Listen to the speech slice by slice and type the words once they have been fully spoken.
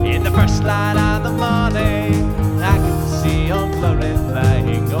first light of the morning, I can see your glory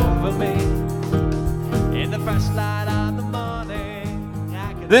flying over me. In the first light of the morning,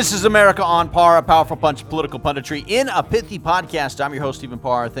 I can... This is America on Par, a powerful punch of political punditry in a pithy podcast. I'm your host, Stephen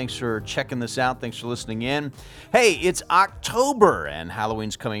Parr. Thanks for checking this out. Thanks for listening in. Hey, it's October and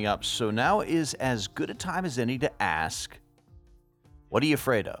Halloween's coming up, so now is as good a time as any to ask, what are you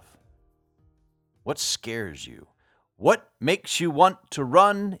afraid of? What scares you? What makes you want to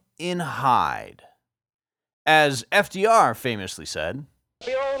run and hide? As FDR famously said,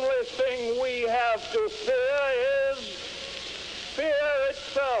 the only thing we have to fear is fear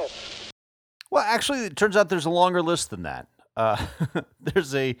itself. Well, actually, it turns out there's a longer list than that.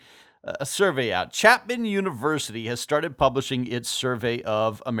 There's a survey out. Chapman University has started publishing its survey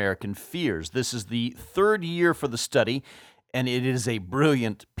of American fears. This is the third year for the study, and it is a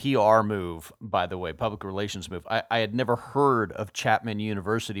brilliant PR move, by the way, public relations move. I had never heard of Chapman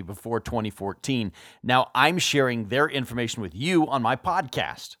University before 2014. Now I'm sharing their information with you on my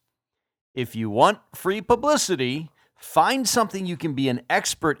podcast. If you want free publicity, find something you can be an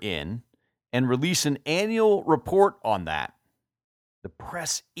expert in and release an annual report on that. The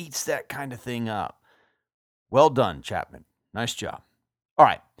press eats that kind of thing up. Well done, Chapman. Nice job. All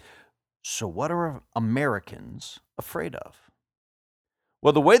right. So what are Americans afraid of?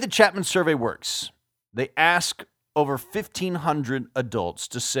 Well, the way the Chapman survey works, they ask over 1,500 adults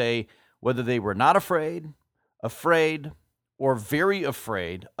to say whether they were not afraid, or very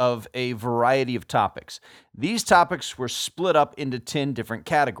afraid of a variety of topics. These topics were split up into 10 different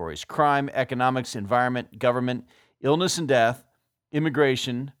categories: crime, economics, environment, government, illness and death,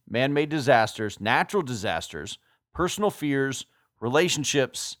 immigration, man-made disasters, natural disasters, personal fears,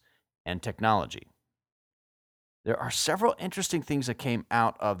 relationships, and technology. There are several interesting things that came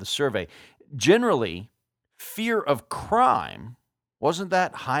out of the survey. Generally, fear of crime wasn't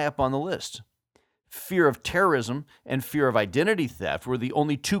that high up on the list. Fear of terrorism and fear of identity theft were the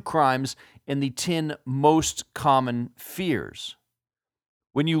only two crimes in the 10 most common fears.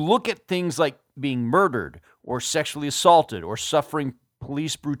 When you look at things like being murdered or sexually assaulted or suffering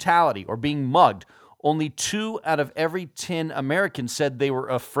police brutality or being mugged, only 2 out of every 10 Americans said they were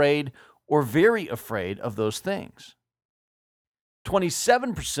afraid or very afraid of those things.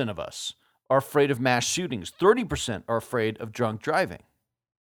 27% of us are afraid of mass shootings. 30% are afraid of drunk driving.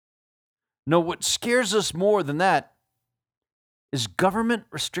 No, what scares us more than that is government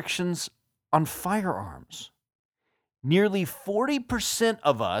restrictions on firearms. Nearly 40%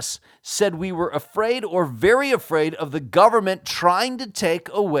 of us said we were afraid or very afraid of the government trying to take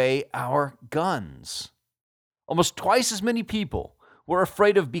away our guns. Almost twice as many people were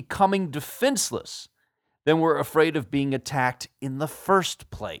afraid of becoming defenseless than were afraid of being attacked in the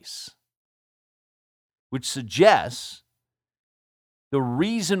first place, which suggests the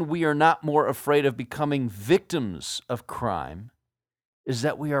reason we are not more afraid of becoming victims of crime is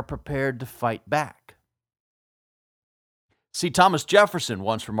that we are prepared to fight back. See, Thomas Jefferson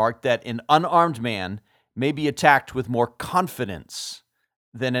once remarked that an unarmed man may be attacked with more confidence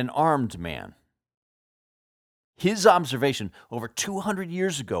than an armed man. His observation over 200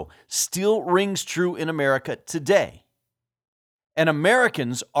 years ago still rings true in America today. And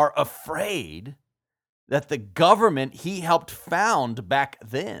Americans are afraid that the government he helped found back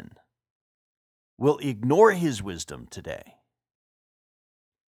then will ignore his wisdom today.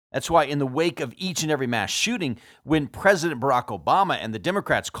 That's why in the wake of each and every mass shooting, when President Barack Obama and the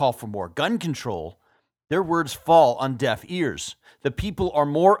Democrats call for more gun control, their words fall on deaf ears. The people are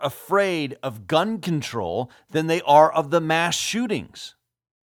more afraid of gun control than they are of the mass shootings.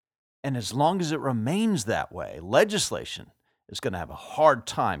 And as long as it remains that way, legislation is going to have a hard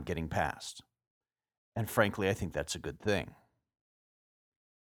time getting passed. And frankly, I think that's a good thing.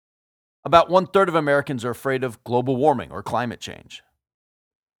 About 1/3 of Americans are afraid of global warming or climate change.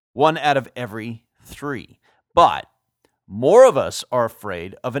 1 out of every 3. But more of us are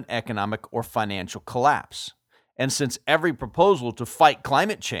afraid of an economic or financial collapse. And since every proposal to fight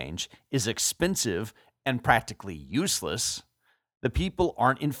climate change is expensive and practically useless, the people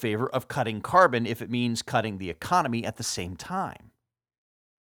aren't in favor of cutting carbon if it means cutting the economy at the same time.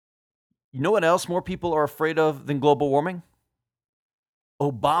 You know what else more people are afraid of than global warming?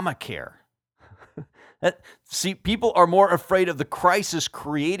 Obamacare. See, people are more afraid of the crisis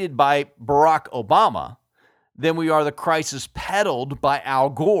created by Barack Obama than we are the crisis peddled by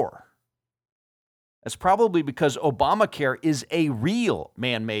Al Gore. That's probably because Obamacare is a real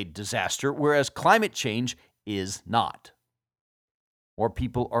man-made disaster, whereas climate change is not. More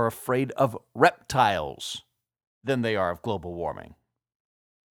people are afraid of reptiles than they are of global warming.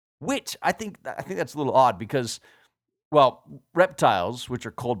 Which I think that's a little odd because Well, reptiles, which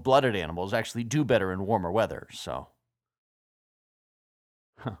are cold-blooded animals, actually do better in warmer weather, so.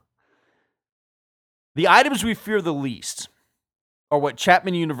 Huh. The items we fear the least are what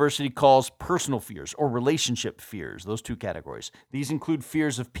Chapman University calls personal fears or relationship fears, those two categories. These include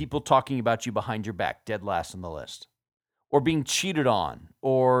fears of people talking about you behind your back, dead last on the list, or being cheated on,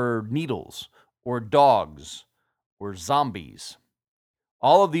 or needles, or dogs, or zombies.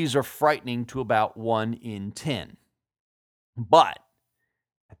 All of these are frightening to about 1 in 10. But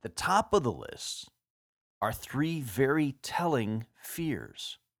at the top of the list are 3 very telling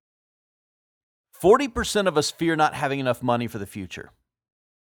fears. 40% of us fear not having enough money for the future.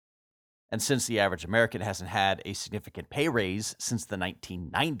 And since the average American hasn't had a significant pay raise since the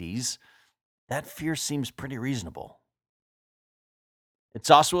 1990s, that fear seems pretty reasonable. It's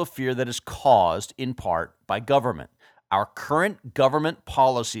also a fear that is caused in part by government. Our current government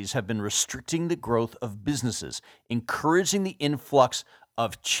policies have been restricting the growth of businesses, encouraging the influx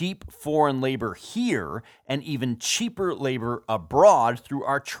of cheap foreign labor here and even cheaper labor abroad through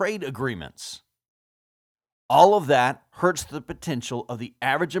our trade agreements. All of that hurts the potential of the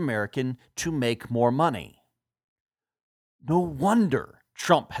average American to make more money. No wonder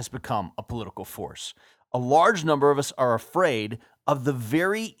Trump has become a political force. A large number of us are afraid of the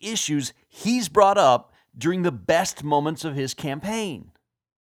very issues he's brought up during the best moments of his campaign.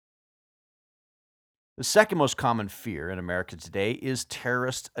 The second most common fear in America today is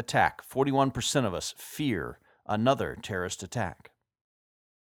terrorist attack. 41% of us fear another terrorist attack.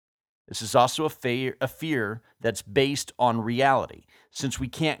 This is also a fear that's based on reality, since we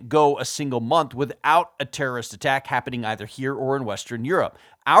can't go a single month without a terrorist attack happening either here or in Western Europe.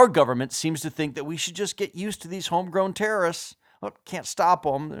 Our government seems to think that we should just get used to these homegrown terrorists. Oh, can't stop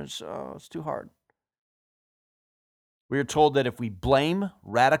them. It's too hard. We are told that if we blame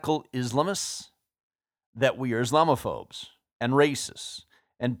radical Islamists, that we are Islamophobes and racists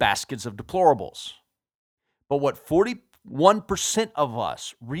and baskets of deplorables. But what 41% of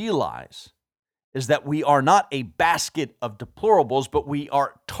us realize is that we are not a basket of deplorables, but we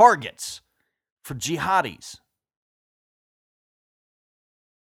are targets for jihadis.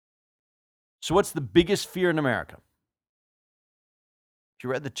 So what's the biggest fear in America? If you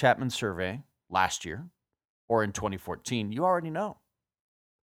read the Chapman survey last year or in 2014, you already know.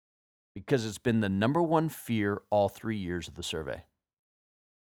 Because it's been the number one fear all 3 years of the survey.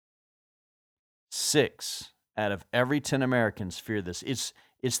 6 out of every 10 Americans fear this. It's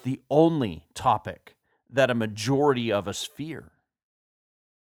the only topic that a majority of us fear.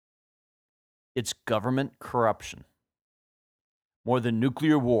 It's government corruption. More than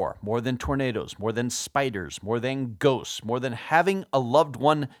nuclear war, more than tornadoes, more than spiders, more than ghosts, more than having a loved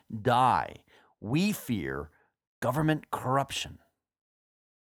one die, we fear government corruption.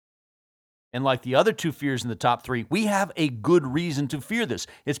 And like the other 2 fears in the top 3, we have a good reason to fear this.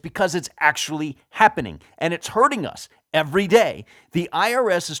 It's because it's actually happening, and it's hurting us every day. The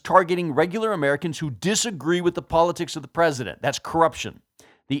IRS is targeting regular Americans who disagree with the politics of the president. That's corruption.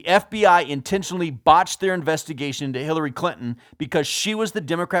 The FBI intentionally botched their investigation into Hillary Clinton because she was the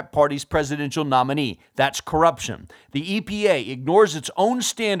Democrat Party's presidential nominee. That's corruption. The EPA ignores its own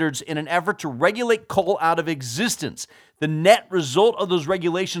standards in an effort to regulate coal out of existence. The net result of those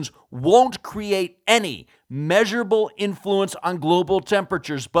regulations won't create any measurable influence on global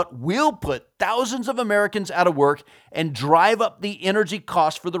temperatures, but will put thousands of Americans out of work and drive up the energy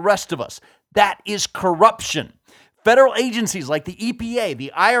costs for the rest of us. That is corruption. Federal agencies like the EPA,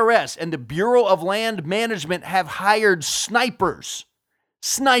 the IRS, and the Bureau of Land Management have hired snipers.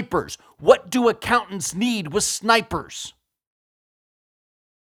 Snipers. What do accountants need with snipers?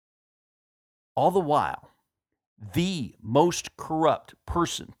 All the while, the most corrupt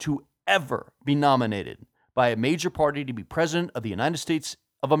person to ever be nominated by a major party to be president of the United States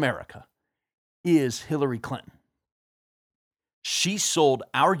of America is Hillary Clinton. She sold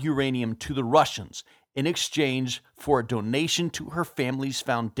our uranium to the Russians in exchange for a donation to her family's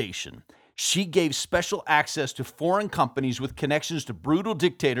foundation. She gave special access to foreign companies with connections to brutal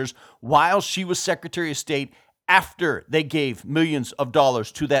dictators while she was Secretary of State after they gave millions of dollars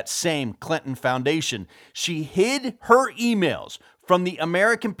to that same Clinton Foundation. She hid her emails from the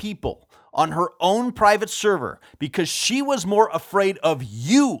American people on her own private server because she was more afraid of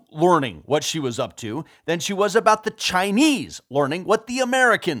you learning what she was up to than she was about the Chinese learning what the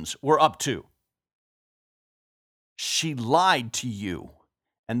Americans were up to. She lied to you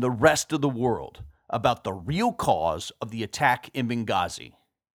and the rest of the world about the real cause of the attack in Benghazi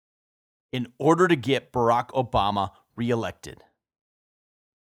in order to get Barack Obama reelected.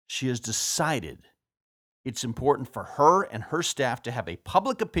 She has decided it's important for her and her staff to have a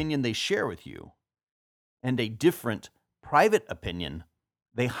public opinion they share with you and a different private opinion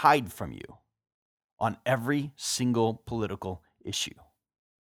they hide from you on every single political issue.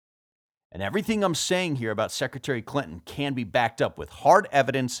 And everything I'm saying here about Secretary Clinton can be backed up with hard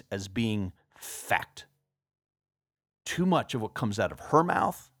evidence as being fact. Too much of what comes out of her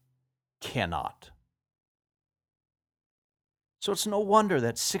mouth cannot. So it's no wonder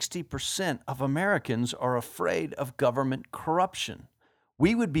that 60% of Americans are afraid of government corruption.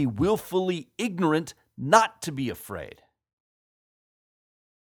 We would be willfully ignorant not to be afraid.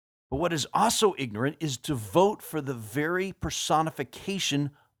 But what is also ignorant is to vote for the very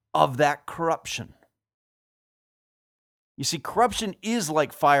personification of that corruption. You see, corruption is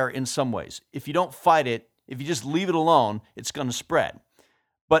like fire in some ways. If you don't fight it, if you just leave it alone, it's going to spread.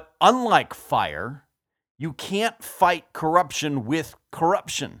 But unlike fire, you can't fight corruption with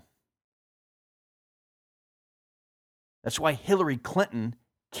corruption. That's why Hillary Clinton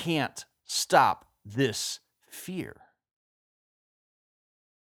can't stop this fear.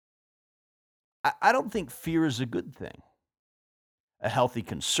 I don't think fear is a good thing. A healthy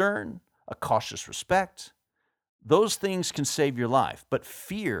concern, a cautious respect, those things can save your life, but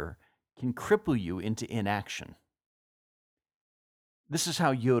fear can cripple you into inaction. This is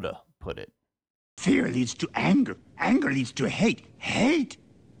how Yoda put it. Fear leads to anger. Anger leads to hate. Hate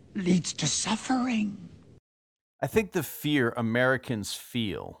leads to suffering. I think the fear Americans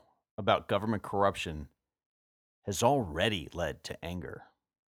feel about government corruption has already led to anger.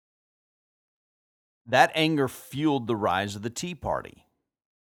 That anger fueled the rise of the Tea Party.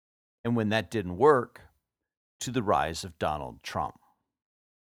 And when that didn't work, to the rise of Donald Trump.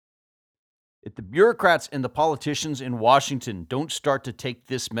 If the bureaucrats and the politicians in Washington don't start to take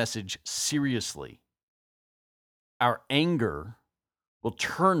this message seriously, our anger will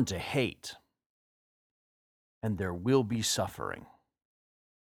turn to hate, and there will be suffering.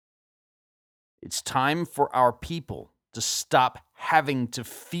 It's time for our people to stop having to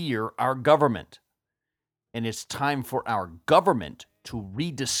fear our government. And it's time for our government to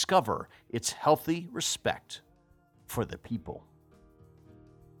rediscover its healthy respect for the people.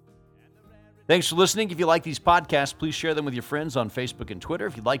 Thanks for listening. If you like these podcasts, please share them with your friends on Facebook and Twitter.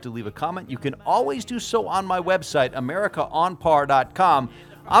 If you'd like to leave a comment, you can always do so on my website, AmericaOnPar.com.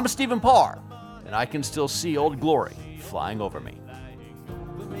 I'm Stephen Parr, and I can still see Old Glory flying over me.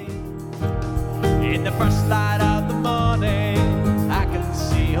 In the first light of the morning, I can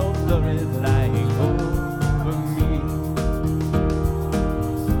see Old Glory.